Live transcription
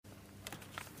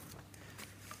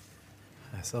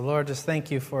So, Lord, just thank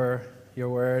you for your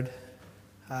word.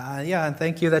 And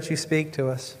thank you that you speak to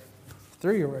us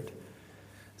through your word.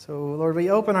 So, Lord,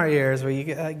 we open our ears. Will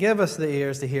you give us the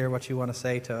ears to hear what you want to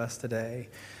say to us today?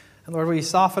 And, Lord, will you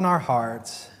soften our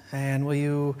hearts? And will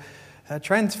you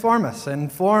transform us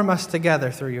and form us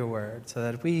together through your word so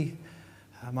that we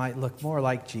might look more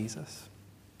like Jesus?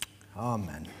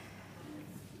 Amen.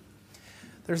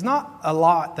 There's not a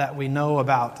lot that we know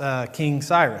about King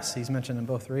Cyrus. He's mentioned in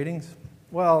both readings.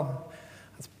 Well,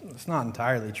 it's not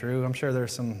entirely true. I'm sure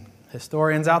there's some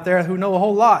historians out there who know a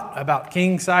whole lot about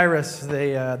King Cyrus,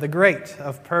 the Great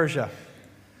of Persia.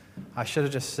 I should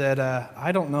have just said,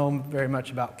 I don't know very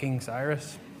much about King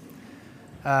Cyrus.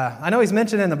 I know he's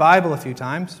mentioned in the Bible a few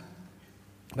times,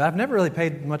 but I've never really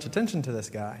paid much attention to this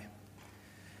guy.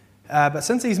 But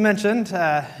since he's mentioned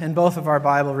in both of our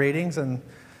Bible readings, and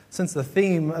since the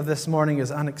theme of this morning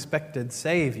is unexpected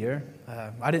Savior,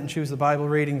 I didn't choose the Bible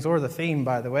readings or the theme,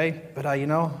 by the way, but I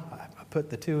put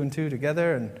the two and two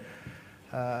together, and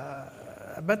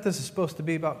I bet this is supposed to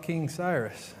be about King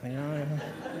Cyrus.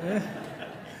 Yeah.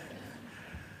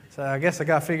 So I guess I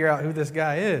got to figure out who this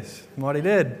guy is and what he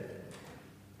did.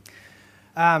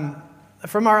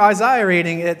 From our Isaiah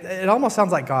reading, it almost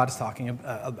sounds like God is talking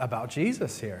about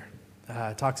Jesus here.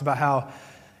 It talks about how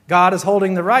God is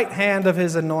holding the right hand of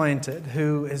his anointed,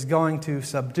 who is going to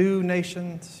subdue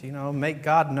nations, make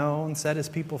God known, set his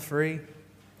people free.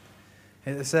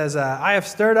 And it says, I have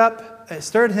stirred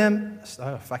him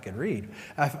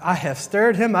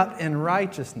up in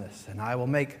righteousness, and I will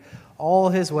make all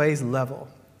his ways level,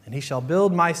 and he shall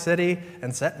build my city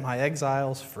and set my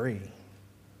exiles free.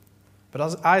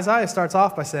 But Isaiah starts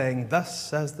off by saying, thus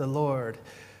says the Lord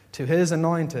to his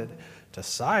anointed, to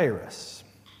Cyrus.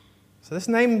 So this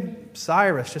name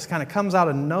Cyrus just kind of comes out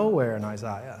of nowhere in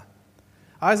Isaiah.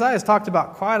 Isaiah's talked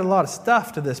about quite a lot of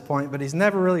stuff to this point, but he's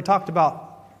never really talked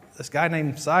about this guy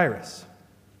named Cyrus.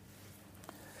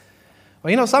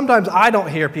 Well, sometimes I don't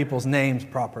hear people's names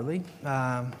properly,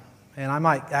 and I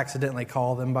might accidentally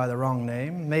call them by the wrong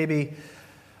name. Maybe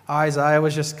Isaiah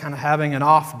was just kind of having an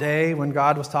off day when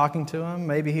God was talking to him.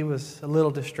 Maybe he was a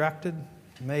little distracted.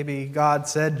 Maybe God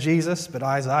said Jesus, but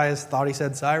Isaiah thought he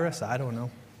said Cyrus. I don't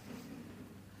know.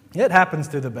 It happens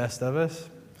to the best of us.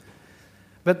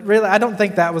 But really, I don't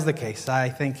think that was the case. I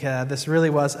think this really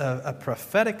was a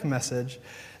prophetic message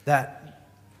that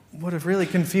would have really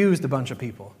confused a bunch of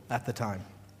people at the time.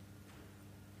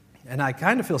 And I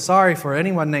kind of feel sorry for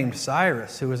anyone named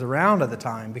Cyrus who was around at the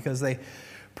time, because they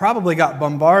probably got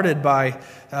bombarded by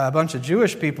a bunch of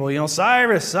Jewish people.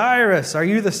 Cyrus, Cyrus, are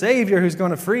you the Savior who's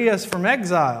going to free us from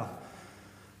exile?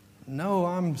 No,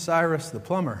 I'm Cyrus the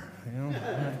plumber.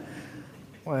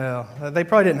 Well, they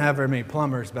probably didn't have very many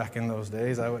plumbers back in those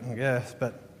days, I wouldn't guess,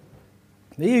 but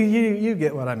you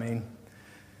get what I mean.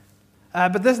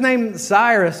 But this name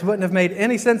Cyrus wouldn't have made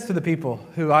any sense to the people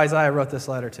who Isaiah wrote this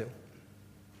letter to.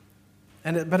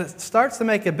 But it starts to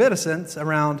make a bit of sense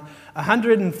around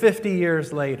 150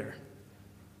 years later.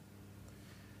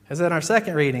 As in our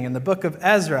second reading, in the book of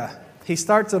Ezra, he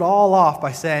starts it all off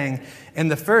by saying, in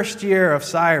the first year of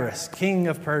Cyrus, king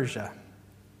of Persia.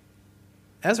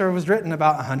 Ezra was written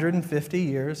about 150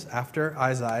 years after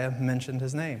Isaiah mentioned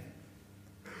his name.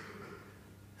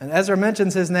 And Ezra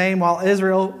mentions his name while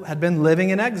Israel had been living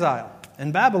in exile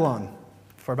in Babylon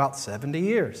for about 70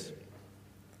 years.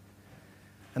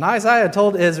 And Isaiah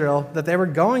told Israel that they were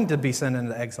going to be sent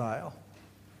into exile,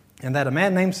 and that a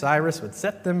man named Cyrus would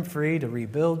set them free to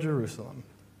rebuild Jerusalem.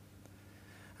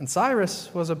 And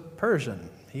Cyrus was a Persian.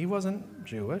 He wasn't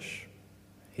Jewish.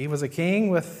 He was a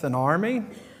king with an army,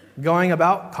 going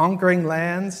about conquering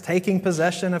lands, taking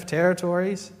possession of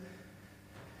territories.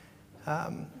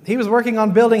 He was working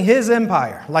on building his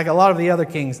empire, like a lot of the other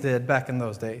kings did back in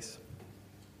those days.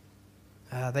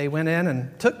 They went in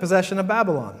and took possession of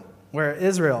Babylon, where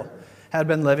Israel had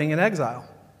been living in exile.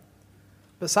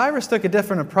 But Cyrus took a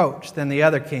different approach than the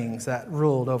other kings that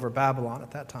ruled over Babylon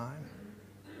at that time.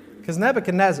 Because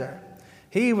Nebuchadnezzar,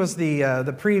 he was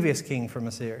the previous king from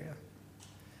Assyria,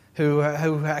 who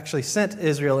actually sent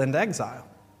Israel into exile.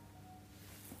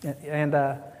 And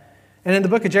in the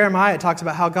book of Jeremiah, it talks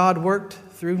about how God worked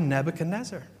through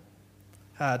Nebuchadnezzar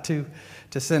to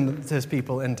send his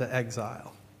people into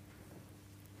exile.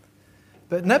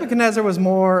 But Nebuchadnezzar was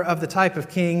more of the type of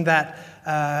king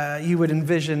that you would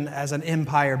envision as an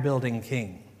empire-building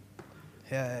king.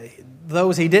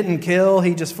 Those he didn't kill,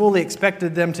 he just fully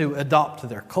expected them to adopt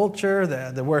their culture,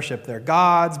 the worship their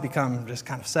gods, become just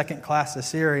kind of second-class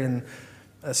Assyrians.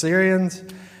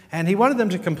 And he wanted them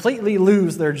to completely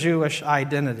lose their Jewish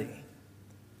identity.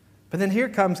 But then here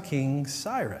comes King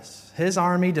Cyrus. His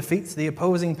army defeats the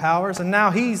opposing powers, and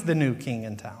now he's the new king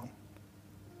in town.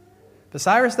 But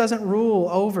Cyrus doesn't rule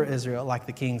over Israel like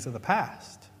the kings of the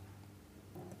past.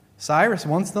 Cyrus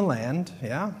wants the land,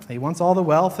 yeah. He wants all the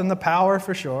wealth and the power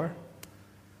for sure.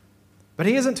 But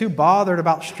he isn't too bothered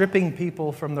about stripping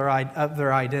people of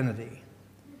their identity.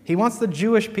 He wants the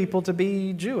Jewish people to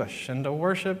be Jewish and to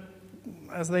worship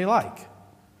as they like.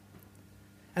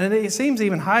 And it seems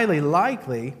even highly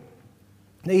likely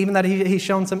even that he's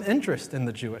shown some interest in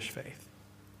the Jewish faith.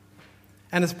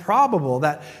 And it's probable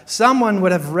that someone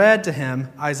would have read to him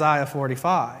Isaiah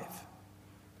 45.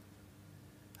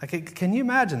 Can you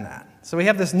imagine that? So we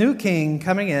have this new king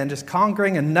coming in, just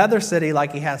conquering another city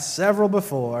like he has several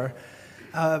before,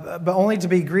 but only to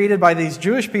be greeted by these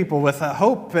Jewish people with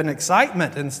hope and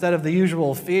excitement instead of the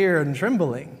usual fear and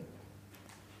trembling.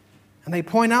 And they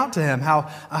point out to him how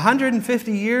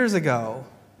 150 years ago,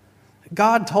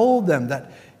 God told them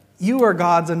that you are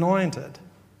God's anointed,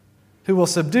 who will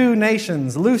subdue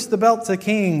nations, loose the belts of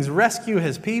kings, rescue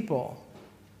his people.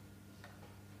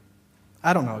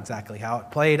 I don't know exactly how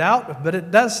it played out, but it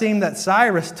does seem that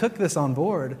Cyrus took this on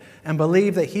board and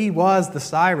believed that he was the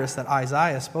Cyrus that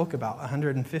Isaiah spoke about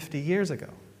 150 years ago.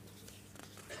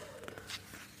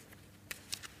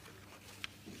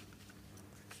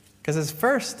 Because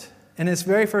in his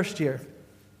very first year,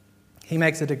 he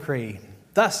makes a decree.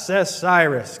 Thus says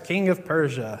Cyrus, king of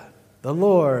Persia, the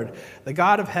Lord, the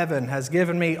God of heaven, has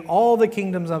given me all the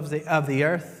kingdoms of the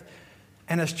earth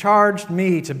and has charged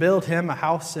me to build him a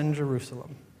house in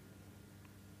Jerusalem.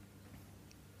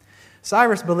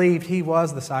 Cyrus believed he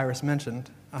was the Cyrus mentioned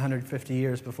 150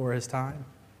 years before his time.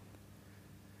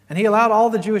 And he allowed all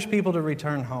the Jewish people to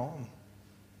return home.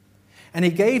 And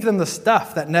he gave them the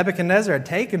stuff that Nebuchadnezzar had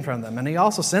taken from them. And he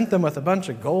also sent them with a bunch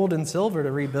of gold and silver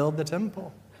to rebuild the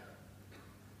temple.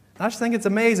 I just think it's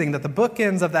amazing that the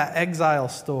bookends of that exile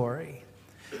story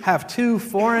have two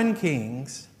foreign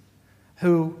kings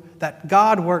that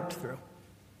God worked through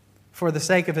for the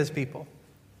sake of his people.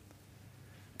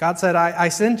 God said, I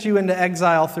sent you into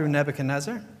exile through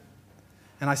Nebuchadnezzar,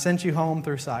 and I sent you home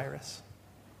through Cyrus.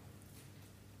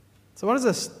 So what does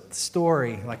a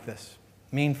story like this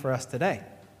mean for us today?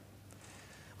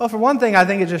 Well, for one thing, I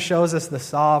think it just shows us the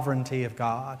sovereignty of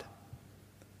God.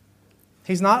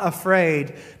 He's not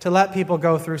afraid to let people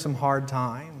go through some hard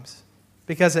times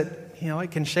because it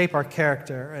can shape our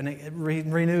character and it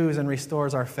renews and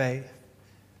restores our faith.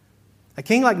 A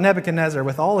king like Nebuchadnezzar,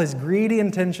 with all his greedy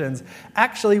intentions,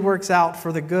 actually works out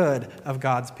for the good of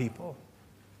God's people.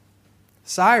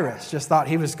 Cyrus just thought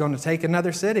he was going to take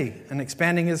another city and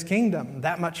expanding his kingdom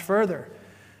that much further.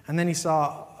 And then he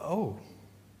saw,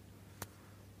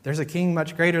 there's a king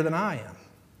much greater than I am.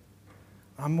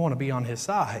 I'm going to be on his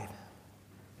side.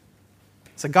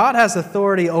 So God has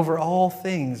authority over all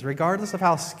things, regardless of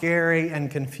how scary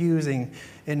and confusing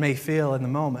it may feel in the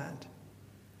moment.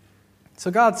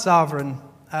 So God's sovereign,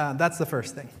 that's the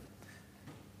first thing.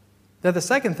 Then the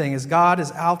second thing is God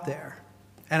is out there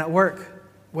and at work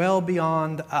well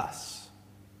beyond us.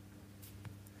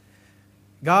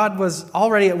 God was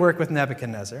already at work with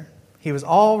Nebuchadnezzar. He was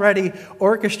already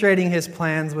orchestrating his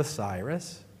plans with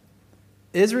Cyrus.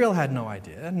 Israel had no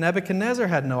idea. Nebuchadnezzar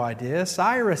had no idea.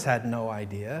 Cyrus had no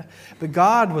idea. But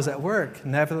God was at work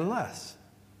nevertheless.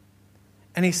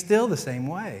 And he's still the same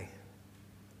way.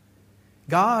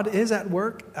 God is at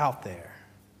work out there,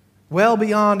 well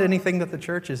beyond anything that the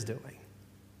church is doing.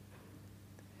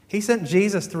 He sent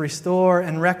Jesus to restore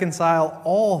and reconcile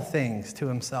all things to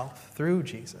himself through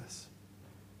Jesus.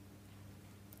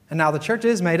 And now the church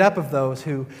is made up of those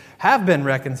who have been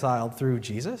reconciled through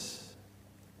Jesus.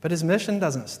 But his mission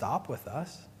doesn't stop with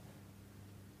us.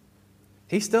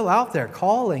 He's still out there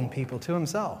calling people to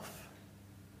himself.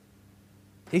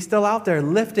 He's still out there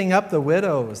lifting up the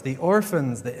widows, the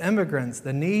orphans, the immigrants,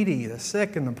 the needy, the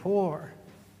sick, and the poor.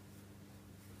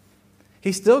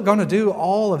 He's still going to do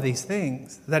all of these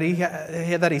things that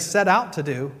he set out to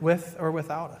do with or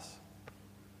without us.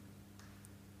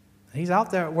 He's out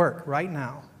there at work right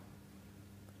now.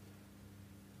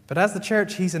 But as the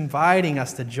church, he's inviting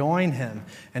us to join him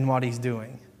in what he's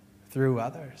doing through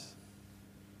others.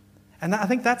 And I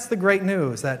think that's the great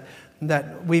news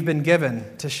that we've been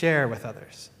given to share with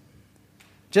others.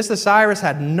 Just as Cyrus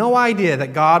had no idea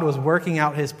that God was working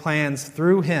out his plans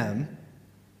through him,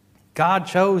 God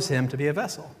chose him to be a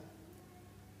vessel.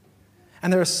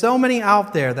 And there are so many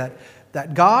out there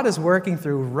that God is working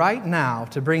through right now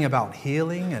to bring about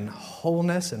healing and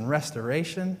wholeness and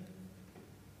restoration.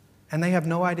 And they have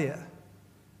no idea.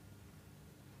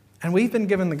 And we've been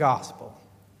given the gospel.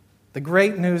 The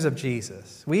great news of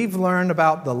Jesus. We've learned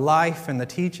about the life and the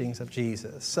teachings of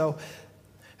Jesus. So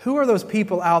who are those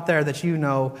people out there that you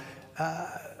know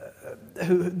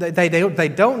who they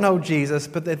don't know Jesus,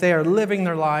 but that they are living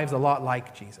their lives a lot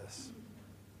like Jesus?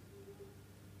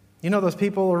 You know those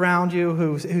people around you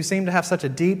who seem to have such a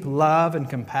deep love and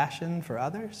compassion for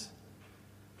others?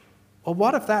 Well,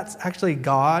 what if that's actually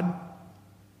God,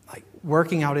 like,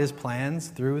 working out his plans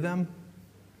through them?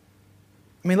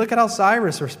 I mean, look at how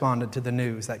Cyrus responded to the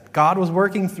news that God was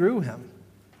working through him.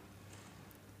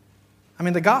 I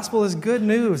mean, the gospel is good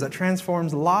news that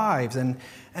transforms lives,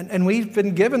 and we've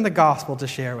been given the gospel to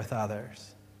share with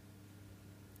others.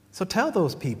 So tell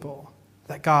those people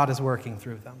that God is working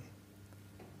through them.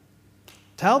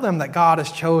 Tell them that God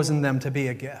has chosen them to be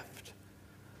a gift,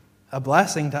 a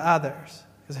blessing to others.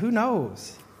 Because who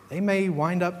knows? They may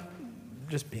wind up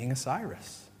just being a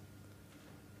Cyrus.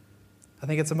 I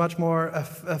think it's a much more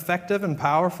effective and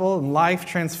powerful and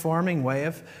life-transforming way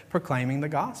of proclaiming the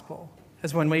gospel.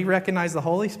 Is when we recognize the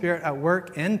Holy Spirit at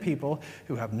work in people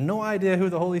who have no idea who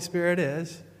the Holy Spirit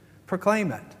is,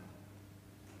 proclaim it.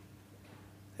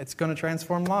 It's going to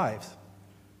transform lives.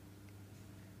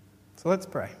 So let's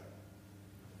pray.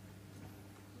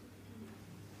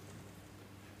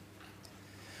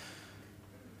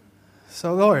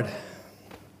 So, Lord,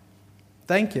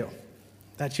 thank you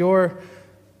that your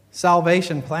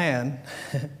salvation plan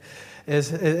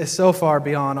is so far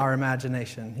beyond our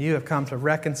imagination. You have come to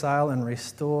reconcile and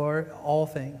restore all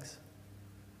things.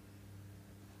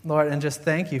 Lord, and just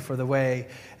thank you for the way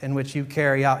in which you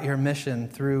carry out your mission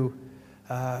through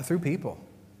people.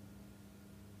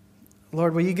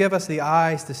 Lord, will you give us the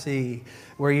eyes to see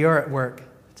where you're at work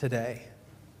today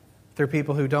through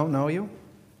people who don't know you?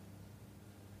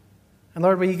 And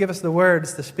Lord, will you give us the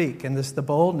words to speak and the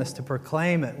boldness to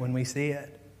proclaim it when we see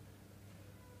it?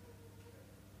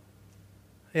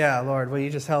 Yeah, Lord, will you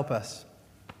just help us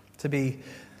to be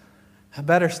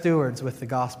better stewards with the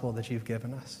gospel that you've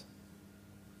given us?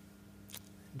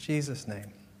 In Jesus'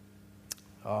 name,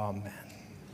 amen.